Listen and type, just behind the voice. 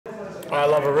I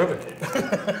love a Rueben.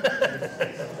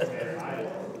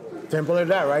 Simple as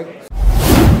that, right?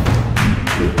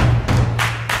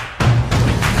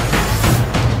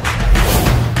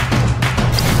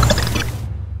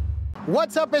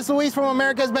 What's up, it's Luis from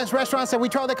America's Best Restaurants, and we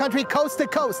travel the country coast to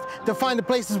coast to find the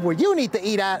places where you need to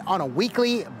eat at on a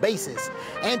weekly basis.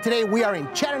 And today we are in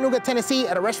Chattanooga, Tennessee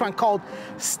at a restaurant called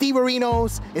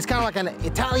Stevarinos. It's kind of like an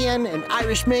Italian and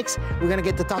Irish mix. We're gonna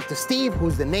get to talk to Steve,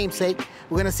 who's the namesake.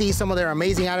 We're gonna see some of their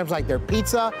amazing items like their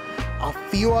pizza, a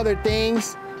few other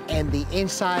things, and the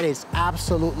inside is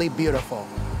absolutely beautiful.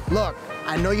 Look,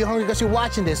 I know you're hungry because you're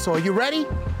watching this, so are you ready?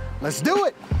 Let's do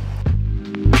it.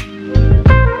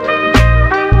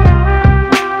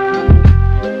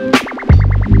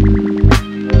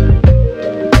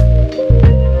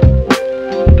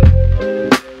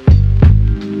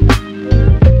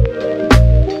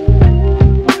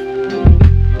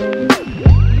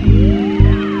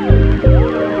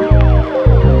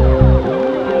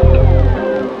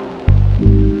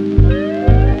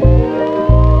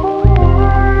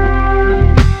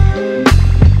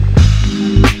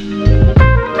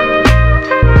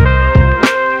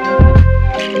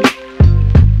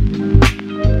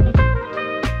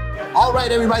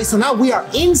 Everybody, so now we are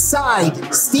inside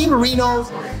Stevarinos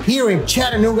here in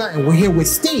Chattanooga, and we're here with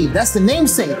Steve. That's the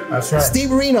namesake. That's right.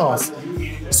 Stevarinos.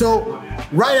 So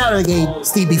right out of the gate,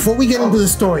 Steve, before we get into the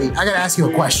story, I gotta ask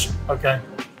you a question. Okay.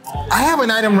 I have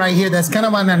an item right here that's kind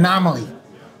of an anomaly,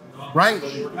 right?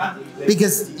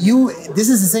 Because this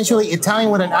is essentially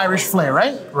Italian with an Irish flair,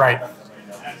 right? Right.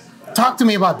 Talk to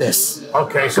me about this.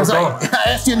 Okay, so I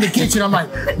asked you in the kitchen, I'm like,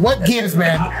 what gives,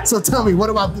 man? So tell me,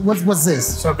 what's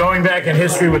this? So going back in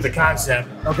history with the concept,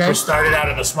 okay. We started out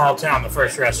in a small town, the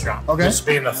first restaurant. Okay. This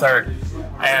being the third.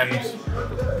 And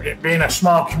it being a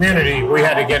small community, we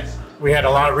had a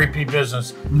lot of repeat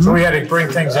business. Mm-hmm. So we had to bring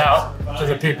things out to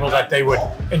the people that they would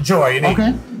enjoy and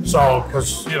okay. eat. So,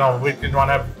 because, we didn't want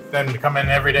to have them to come in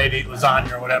every day to eat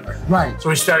lasagna or whatever. Right. So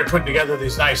we started putting together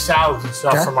these nice salads and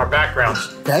stuff from our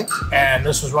backgrounds. Okay. And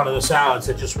this was one of the salads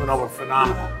that just went over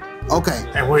phenomenal. Okay.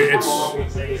 And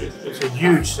it's a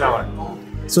huge seller.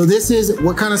 So this is,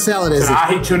 what kind of salad is it? It's an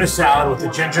Ahi Tuna Salad with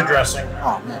the ginger dressing.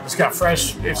 Oh, man. It's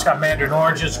got mandarin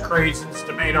oranges, craisins,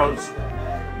 tomatoes,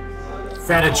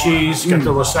 feta cheese, got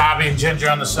the wasabi and ginger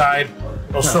on the side. A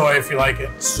little soy if you like it.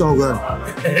 So good.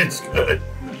 It's good.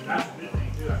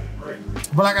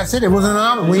 But like I said, it wasn't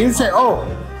an when you say, oh,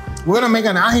 we're gonna make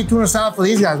an Ahi Tuna Salad for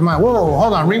these guys, I'm like, whoa,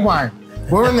 hold on, rewind.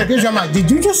 We're in the kitchen, I'm like, did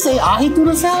you just say Ahi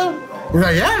Tuna Salad? He's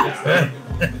like, yeah.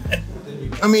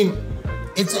 I mean,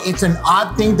 it's an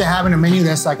odd thing to have in a menu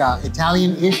that's like a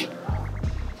Italian-ish,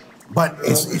 but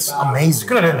it's amazing. It's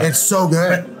good, isn't it? It's so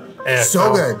good. Yeah,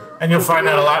 so good. And you'll find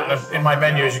that a lot in my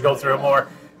menu as you go through it more.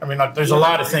 I mean, there's a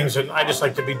lot of things that I just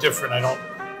like to be different.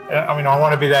 I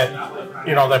want to be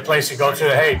that place you go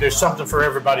to, hey, there's something for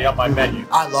everybody on my menu.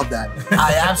 I love that.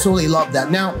 I absolutely love that.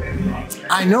 Now,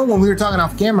 I know when we were talking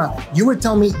off camera, you were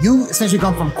telling me you essentially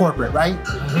come from corporate, right?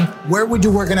 Mm-hmm. Where were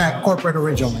you working at corporate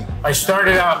originally? I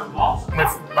started out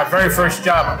with my very first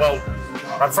job. Well,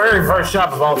 my very first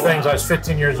job of all things, I was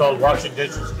 15 years old washing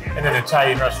dishes in an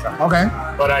Italian restaurant. Okay.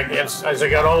 But as I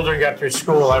got older and got through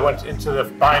school, I went into the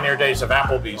pioneer days of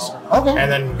Applebee's. Okay.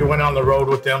 And then went on the road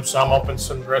with them. Some opened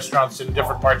some restaurants in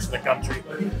different parts of the country,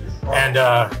 and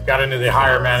got into the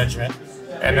higher management.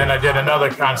 And then I did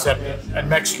another concept, a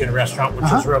Mexican restaurant, which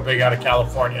was real big out of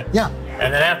California. Yeah.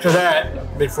 And then after that,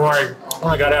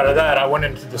 when I got out of that, I went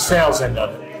into the sales end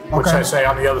of it. Which I say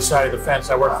on the other side of the fence,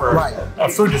 I work for a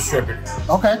food distributor.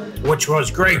 Okay. Which was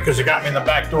great because it got me in the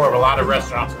back door of a lot of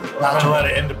restaurants. Gotcha. A lot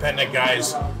of independent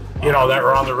guys, that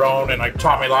were on their own, and it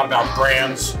taught me a lot about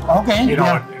brands. Okay.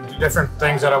 Different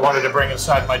things that I wanted to bring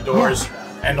inside my doors,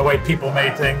 and the way people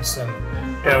made things, and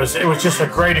it was just a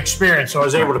great experience. So I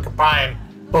was able to combine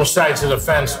both sides of the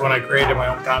fence when I created my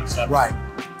own concept. Right.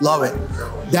 Love it.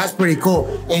 That's pretty cool.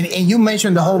 And you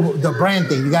mentioned the brand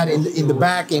thing. You got it in the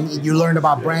back, and you learned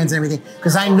about brands and everything.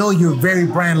 Because I know you're very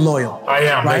brand loyal. I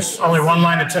am. Right? There's only one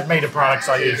line of tomato products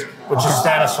I use, which is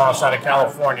Stanislaus out of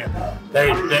California.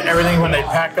 Everything when they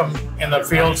pack them in the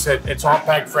fields, it's all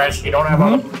packed fresh. You don't have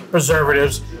all the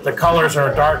preservatives. The colors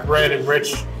are dark red and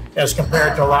rich as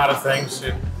compared to a lot of things.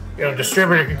 A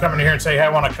distributor can come in here and say, hey, I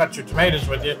want to cut your tomatoes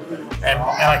with you, and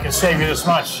I can save you this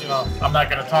much. I'm not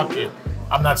going to talk to you.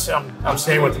 I'm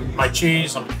staying with my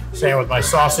cheese. I'm staying with my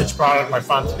sausage product, my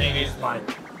fontaninis, my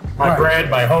bread,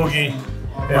 my hoagie.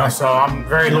 So I'm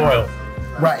very loyal.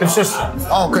 Right. Consistent.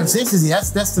 Oh, consistency.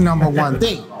 That's the number one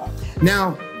thing.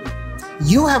 Now,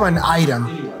 you have an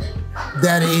item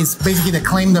that is basically the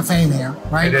claim to fame here,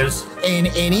 right? It is. And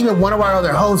even one of our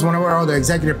other hosts, one of our other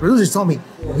executive producers told me,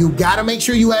 you gotta make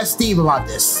sure you ask Steve about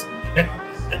this.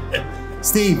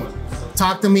 Steve,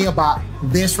 talk to me about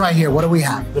this right here. What do we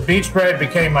have? The beach bread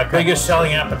became my biggest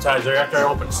selling appetizer after I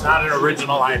opened. It's not an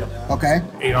original item. Okay.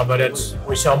 You know, but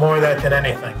we sell more of that than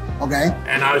anything. Okay.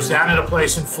 And I was down at a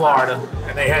place in Florida,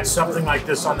 and they had something like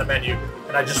this on the menu,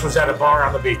 and I just was at a bar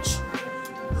on the beach.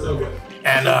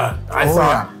 And I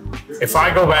thought, if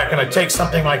I go back and I take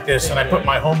something like this and I put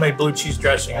my homemade blue cheese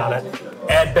dressing on it,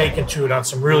 add bacon to it on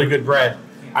some really good bread,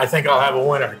 I think I'll have a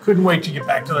winner. I couldn't wait to get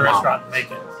back to the restaurant and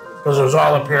make it, because it was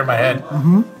all up here in my head.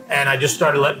 And I just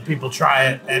started letting people try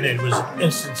it, and it was an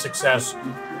instant success.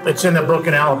 It's in the book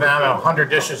in Alabama, 100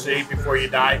 Dishes to Eat Before You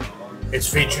Die.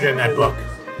 It's featured in that book.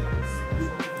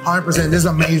 100%, this is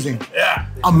amazing. Yeah.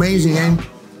 Amazing, and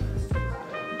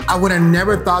I would have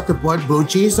never thought to put blue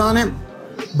cheese on it,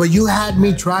 but you had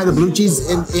me try the blue cheese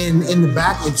in the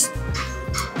back. It's,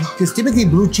 because typically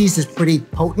blue cheese is pretty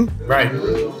potent. Right.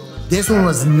 This one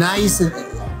was nice and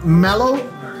mellow,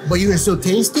 but you can still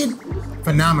taste it.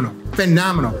 Phenomenal,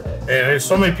 phenomenal. And there's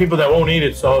so many people that won't eat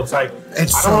it, so it's like, I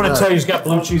don't want to tell you it's got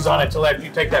blue cheese on it until after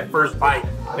you take that first bite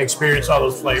and experience all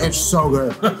those flavors. It's so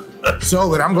good, so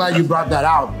good. I'm glad you brought that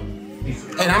out.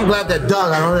 And I'm glad that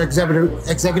Doug, our other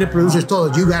executive producers,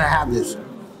 told us you gotta have this.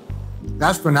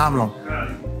 That's phenomenal,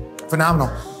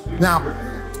 phenomenal. Now,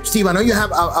 Steve, I know you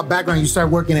have a background, you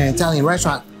started working in an Italian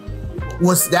restaurant.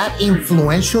 Was that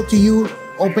influential to you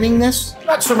opening this?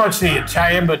 Not so much the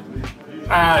Italian, but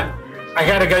I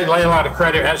gotta lay a lot of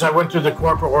credit as I went through the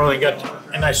corporate world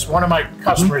and one of my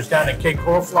customers down in Cape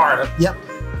Coral, Florida. Yep.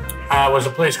 Was a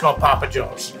place called Papa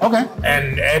Joe's. Okay.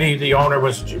 And Eddie, the owner,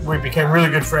 we became really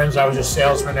good friends. I was a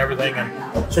salesman and everything.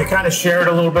 And so he kind of shared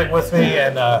a little bit with me,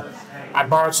 and I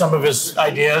borrowed some of his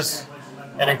ideas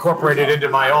and incorporated it into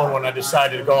my own when I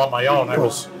decided to go on my own. I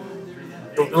was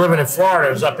living in Florida.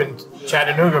 I was up in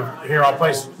Chattanooga, here all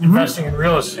place, investing in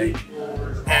real estate.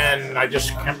 And I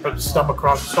just stumbled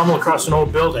across an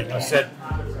old building. I said,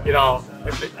 you know,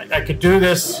 if I could do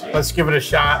this, let's give it a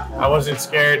shot. I wasn't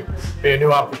scared. It'd be a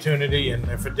new opportunity, and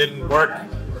if it didn't work,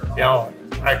 you know,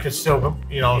 I could still,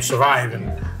 you know, survive.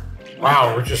 And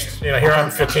wow, we're just, you know, here I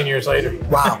am 15 years later.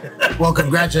 Wow. Well,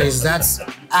 congratulations. That's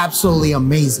absolutely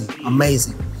amazing.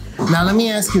 Amazing. Now, let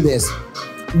me ask you this.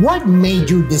 What made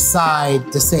you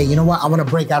decide to say, you know what, I want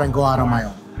to break out and go out on my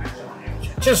own?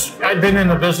 Just, I've been in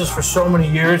the business for so many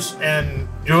years, and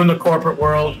doing the corporate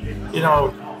world, you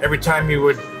know, every time you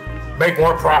would make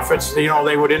more profits, you know,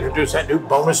 they would introduce that new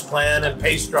bonus plan and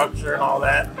pay structure and all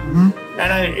that. And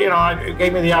it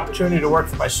gave me the opportunity to work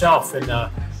for myself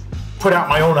and put out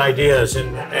my own ideas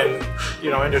and you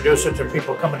know, introduce it to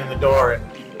people coming in the door and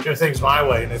do things my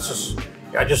way. And it's just,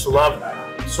 I just love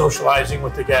socializing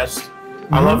with the guests.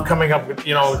 I love coming up with,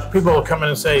 you know, people will come in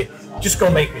and say, just go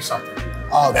make me something.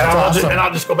 Oh, that's awesome. And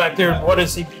I'll just go back there and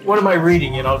what am I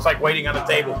reading? You know, it's like waiting on a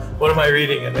table. What am I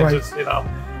reading? And then just, you know,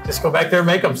 just go back there and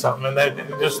make them something and then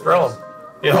just thrill them.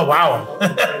 You know, wow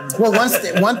them. Well,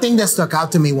 one thing that stuck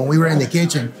out to me when we were in the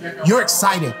kitchen, you're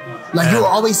excited. Like, you were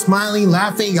always smiling,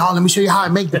 laughing. Oh, let me show you how I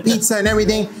make the pizza and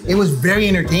everything. It was very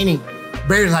entertaining.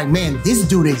 Very like, man, this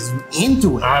dude is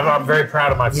into it. I'm very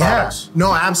proud of my products. Yeah,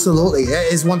 no, absolutely.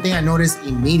 It's one thing I noticed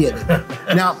immediately.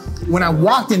 Now, when I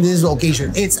walked into this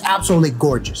location, it's absolutely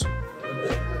gorgeous.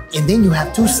 And then you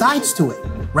have two sides to it,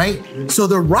 right? So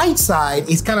the right side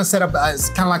is kind of set up as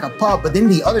kind of like a pub, but then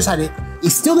the other side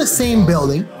is still the same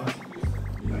building,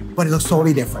 but it looks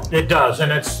totally different. It does,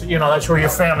 and it's, you know, that's where your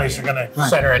families are going to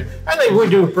center in. And we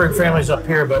do bring families up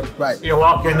here, but you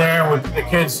walk in there with the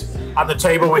kids on the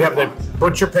table. We have the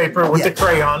butcher paper with the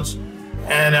crayons,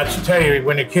 and I have to tell you,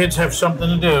 when the kids have something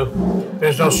to do,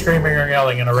 there's no screaming or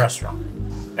yelling in a restaurant,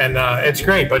 and it's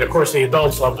great. But of course, the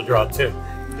adults love to draw too.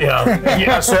 You know,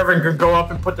 a server can go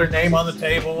up and put their name on the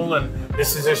table, and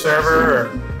this is their server.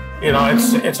 Or, you know,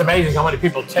 it's amazing how many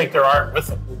people take their art with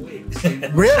them.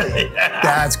 Really? Yeah.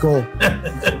 That's cool.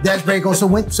 That's very cool. So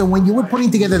when you were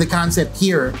putting together the concept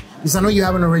here, because I know you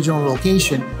have an original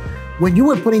location, when you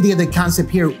were putting together the concept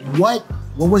here, what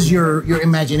was your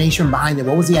imagination behind it?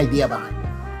 What was the idea behind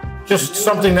it? Just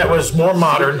something that was more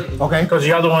modern. Okay. Because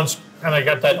the other ones kind of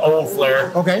got that old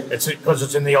flair. Okay. It's because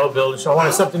it's in the old building. So I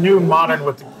wanted something new and modern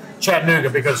with Chattanooga,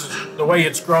 because the way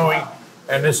it's growing,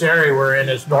 and this area we're in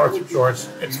is North Shore.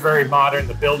 It's very modern.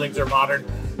 The buildings are modern.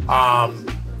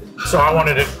 So I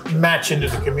wanted to match into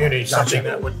the community, something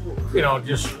that would, you know,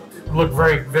 just look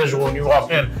very visual when you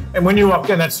walk in. And when you walk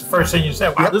in, that's the first thing you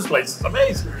say, wow, this place is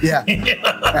amazing. Yeah.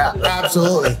 Yeah,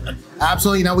 absolutely.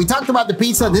 Absolutely. Now, we talked about the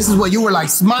pizza. This is what you were like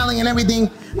smiling and everything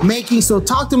making. So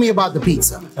talk to me about the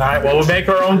pizza. All right, well, we make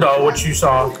our own dough, which you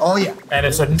saw. Oh, yeah. And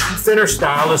it's a thinner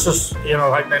style. This is, you know,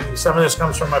 like some of this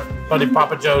comes from my buddy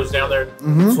Papa Joe's down there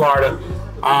in Florida.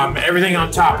 Everything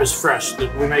on top is fresh.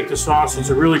 We make the sauce. It's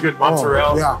a really good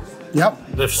mozzarella. Oh, yeah.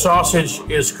 Yep. The sausage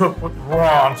is cooked with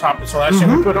raw on top. It's the last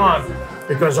thing we put on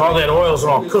because all that oil is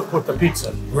all cooked with the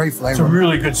pizza. Great flavor. It's a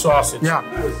really good sausage. Yeah.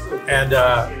 And,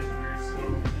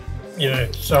 you know,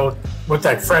 so with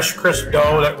that fresh, crisp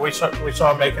dough that we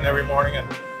saw making every morning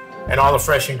and all the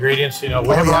fresh ingredients, you know,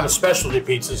 we have a lot of specialty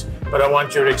pizzas, but I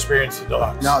want you to experience the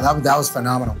deluxe. No, that was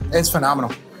phenomenal. It's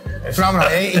phenomenal. It's phenomenal.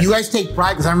 And you guys take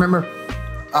pride because I remember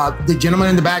the gentleman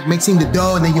in the back mixing the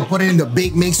dough, and then you put it in the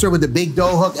big mixer with the big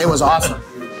dough hook. It was awesome.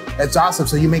 It's awesome.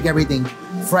 So you make everything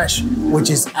fresh, which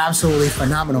is absolutely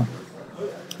phenomenal.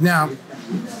 Now,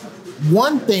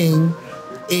 one thing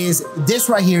is this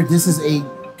right here. This is a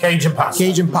Cajun pasta.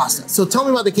 Cajun pasta. So tell me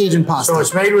about the Cajun pasta. So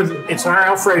it's made with, it's our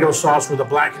Alfredo sauce with a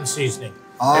blackened seasoning.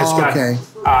 Oh, it's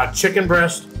got chicken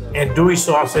breast, andouille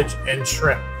sausage, and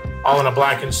shrimp, all in a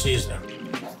blackened seasoning.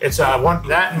 It's that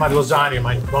and my lasagna,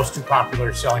 my most two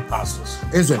popular selling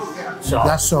pastas. Is it? So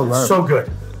that's so good. So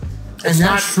good. And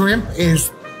that shrimp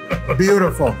is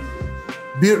beautiful.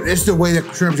 It's the way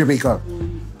that shrimp should be cooked.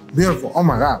 Beautiful. Oh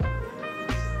my God.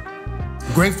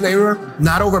 Great flavor,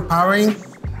 not overpowering.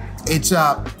 It's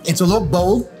a little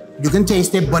bold. You can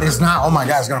taste it, but it's not, oh my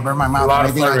God, it's gonna burn my mouth or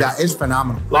anything like that. It's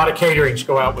phenomenal. A lot of caterings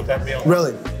go out with that meal.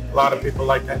 Really? A lot of people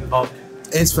like that in bulk.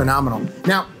 It's phenomenal.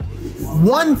 Now,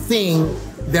 one thing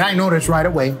that I noticed right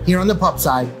away here on the pub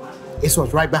side is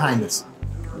what's right behind us.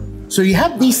 So you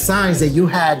have these signs that you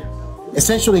had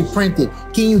essentially printed.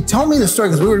 Can you tell me the story?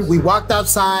 Because we walked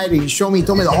outside and you told me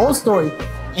the whole story,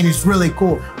 and it's really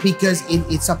cool because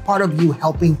it's a part of you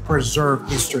helping preserve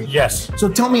history. Yes. So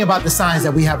tell me about the signs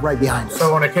that we have right behind us.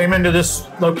 So when I came into this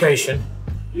location,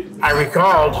 I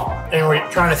recalled, and we're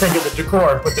trying to think of the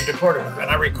decor, put the decor in, and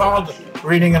I recalled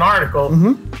reading an article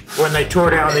when they tore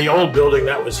down the old building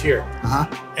that was here.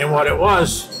 And what it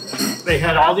was, they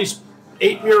had all these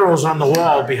 8 murals on the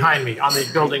wall behind me on the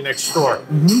building next door.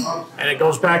 And it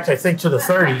goes back, I think, to the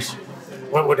 30s.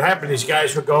 What would happen, these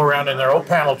guys would go around in their old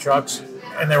panel trucks,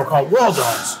 and they were called wall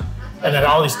dogs. And then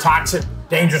all these toxic,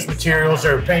 dangerous materials,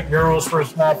 they would paint murals for a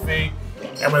small fee.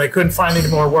 And when they couldn't find any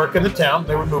more work in the town,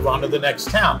 they would move on to the next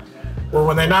town. Well,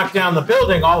 when they knocked down the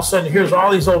building, all of a sudden, here's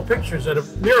all these old pictures that are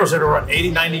murals that are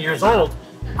 80, 90 years old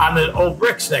on the old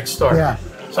bricks next door. Yeah.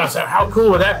 So I said, how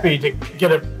cool would that be to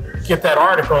get that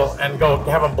article and go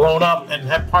have them blown up and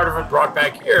have part of it brought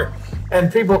back here?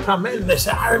 And people come in and they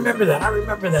say, I remember that, I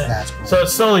remember that. That's cool.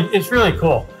 So it's really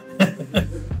cool.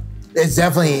 It's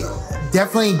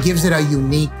definitely gives it a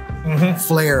unique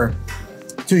flair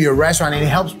to your restaurant, and it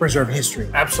helps preserve history.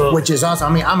 Absolutely. Which is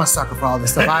awesome. I mean, I'm a sucker for all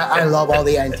this stuff. I love all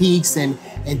the antiques and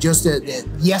just the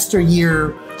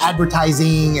yesteryear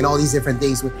advertising and all these different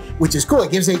things, which is cool.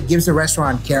 It gives the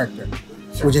restaurant character,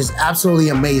 which is absolutely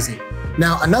amazing.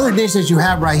 Now, another dish that you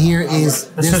have right here is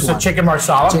this is the chicken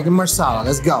Marsala. Chicken Marsala.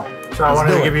 Let's go. So I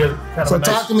wanted to give you kind of So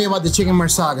talk to me about the chicken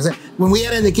Marsala, because when we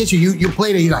had it in the kitchen, you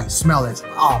played it, you like, smell this.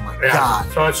 Oh my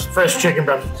God. So it's fresh chicken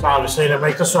breast, obviously. They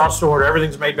make the sauce to order.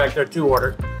 Everything's made back there to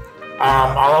order.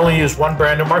 I'll only use one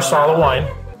brand of Marsala wine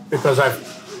because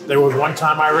there was one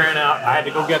time I ran out. I had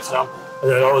to go get some. I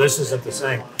said, oh, this isn't the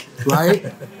same.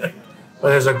 Right? But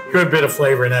there's a good bit of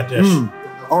flavor in that dish.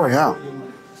 Oh yeah.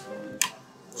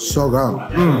 So good.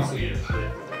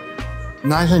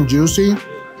 Nice and juicy.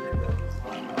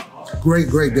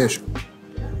 Great dish.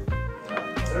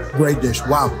 Great dish.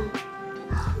 Wow.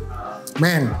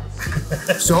 Man,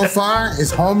 so far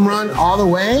it's home run all the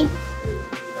way.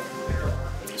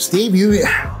 Steve,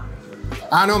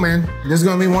 I don't know, man. This is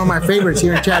gonna be one of my favorites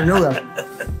here in Chattanooga.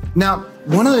 Now,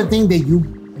 one of the things that you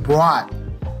brought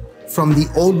from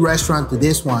the old restaurant to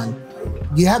this one,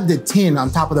 you have the tin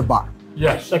on top of the bar.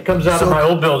 Yes, that comes out of my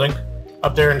old building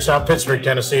up there in South Pittsburgh,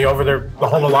 Tennessee, over there, the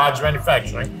home of Lodge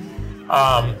Manufacturing.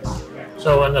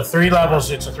 So in the 3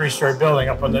 levels, it's a 3-story building.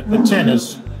 Up on the tin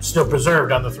is still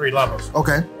preserved on the 3 levels.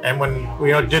 Okay. And when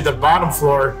we did the bottom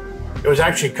floor, it was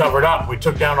actually covered up. We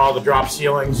took down all the drop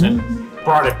ceilings and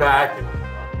brought it back and,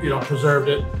 preserved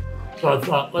it. So I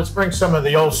thought, let's bring some of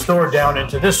the old store down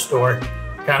into this store,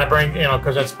 kind of bring,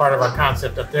 because that's part of our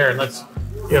concept up there, and let's,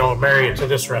 marry it to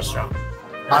this restaurant.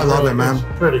 And I love it, man.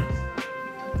 It's pretty.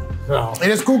 So. It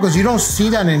is cool because you don't see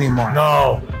that anymore.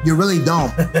 No. You really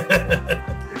don't.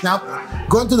 Now,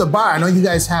 going to the bar, I know you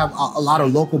guys have a lot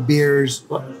of local beers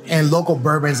and local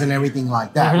bourbons and everything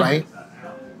like that, right?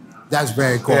 That's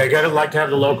very cool. Yeah, I gotta like to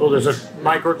have the local. There's a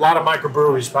lot of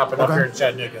microbreweries popping up here in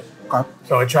Chattanooga. Okay.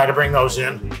 So I try to bring those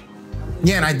in.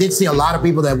 Yeah, and I did see a lot of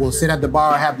people that will sit at the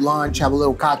bar, have lunch, have a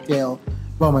little cocktail,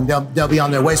 boom, and they'll be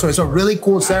on their way. So it's a really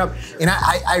cool setup. And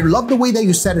I love the way that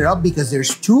you set it up because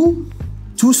there's two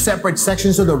separate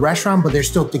sections of the restaurant, but they're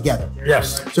still together.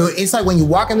 Yes. So it's like when you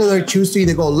walk into there, choose to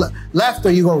either go left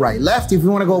or you go right. Left if you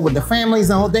want to go with the families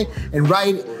and the whole thing, and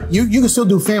right, you can still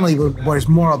do family, but it's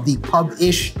more of the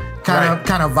pub-ish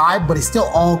kind of vibe, but it's still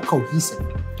all cohesive,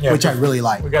 which I really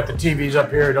like. We got the TVs up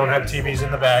here. Don't have TVs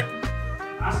in the back.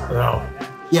 So.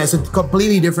 Yeah, it's a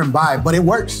completely different vibe, but it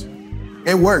works.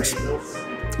 It works.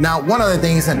 Now, one other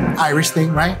thing is an Irish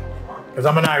thing, right? Because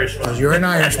I'm an Irishman. Because you're an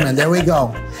Irishman. There we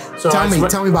go. So tell me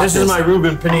about this. This is my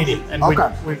Rueben Panini, and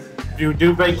we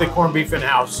do bake the corned beef in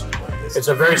house. It's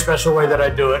a very special way that I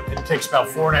do it. It takes about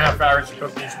 4.5 hours to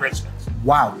cook these briskets.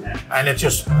 Wow. And it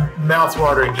just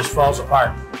mouth-watering, just falls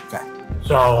apart. Okay.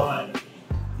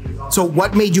 So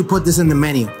what made you put this in the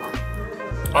menu?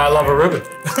 I love a Rueben.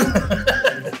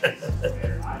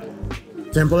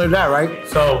 Simple as that, right?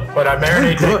 So, but I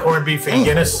marinate that corned beef in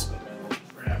Guinness.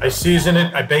 I season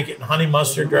it. I bake it in honey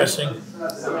mustard dressing.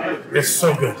 It's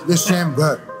so good. This damn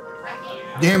good.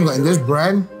 Damn good. And this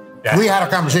bread, we had a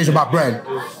conversation about bread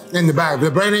in the back. If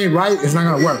the bread ain't right, it's not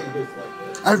gonna work.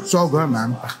 That's so good,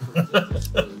 man.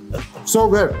 So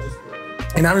good.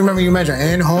 And I remember you mentioned,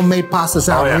 and homemade pasta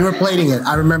salad. We were plating it.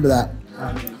 I remember that.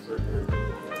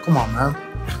 Come on, man.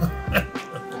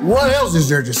 What else is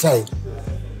there to say?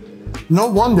 No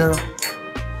wonder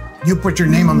you put your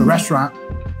name on the restaurant.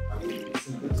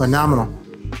 Phenomenal.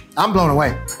 I'm blown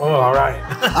away. Oh, all right.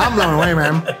 I'm blown away,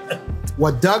 man.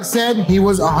 What Doug said, he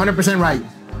was 100% right.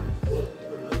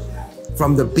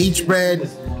 From the beach bread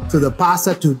to the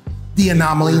pasta to the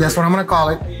anomaly, that's what I'm gonna call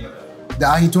it. The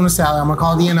Ahi Tuna Salad, I'm gonna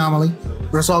call it the anomaly.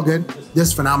 But it's all good. This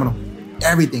is phenomenal.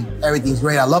 Everything's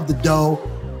great. I love the dough.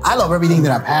 I love everything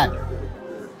that I've had.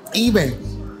 Even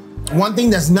one thing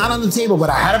that's not on the table, but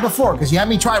I had it before because you had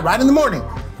me try it right in the morning.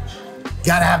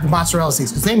 Gotta have the mozzarella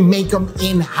sticks because they make them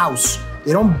in-house.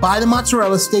 They don't buy the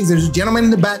mozzarella sticks. There's a gentleman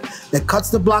in the back that cuts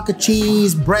the block of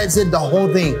cheese, breads it, the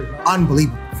whole thing.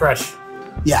 Unbelievable. Fresh.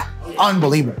 Yeah,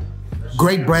 unbelievable.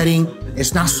 Great breading.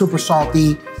 It's not super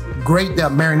salty. Great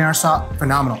marinara sauce.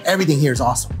 Phenomenal. Everything here is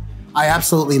awesome. I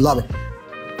absolutely love it.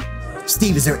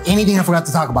 Steve, is there anything I forgot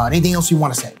to talk about? Anything else you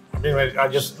want to say? Anyway, I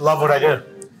just love what I do.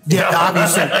 Yeah,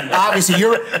 obviously,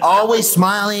 you're always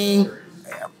smiling.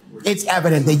 It's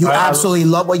evident that you absolutely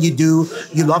love what you do.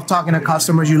 You love talking to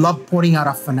customers. You love putting out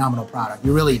a phenomenal product.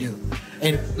 You really do.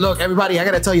 And look, everybody, I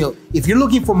gotta tell you, if you're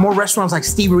looking for more restaurants like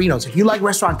Stevarinos, if you like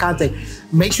restaurant content,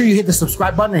 make sure you hit the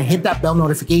subscribe button and hit that bell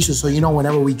notification so you know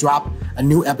whenever we drop a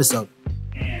new episode.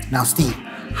 Now, Steve,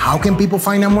 how can people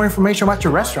find out more information about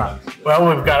your restaurant?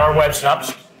 Well, we've got our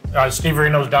website,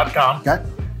 Stevarinos.com. Okay.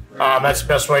 That's the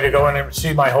best way to go in and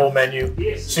see my whole menu,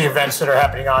 see events that are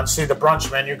happening on, see the brunch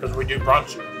menu, because we do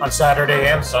brunch on Saturday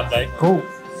and Sunday. Cool.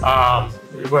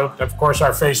 Well, of course,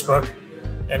 our Facebook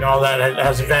and all that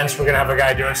has events. We're going to have a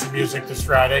guy doing some music this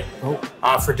Friday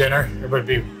for dinner. It'd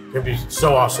be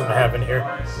so awesome to have in here.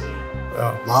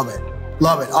 Love it.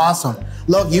 Love it. Awesome.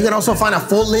 Look, you can also find a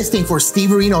full listing for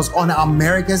Stevarinos on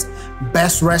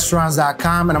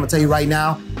americasbestrestaurants.com. And I'm going to tell you right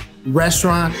now,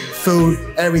 restaurant, food,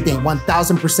 everything,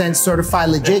 1000% certified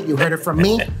legit. You heard it from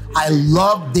me. I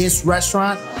love this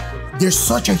restaurant. There's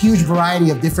such a huge variety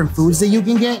of different foods that you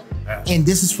can get. And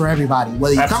this is for everybody.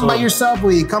 Whether you come by yourself,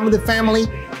 whether you come with the family,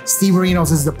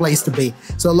 Stevarinos is the place to be.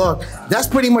 So look, that's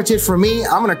pretty much it for me.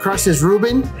 I'm going to crush this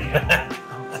Rueben.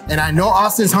 And I know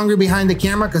Austin's hungry behind the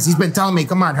camera because he's been telling me,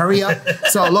 come on, hurry up.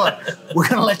 So look, we're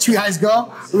going to let you guys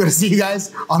go. We're going to see you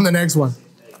guys on the next one.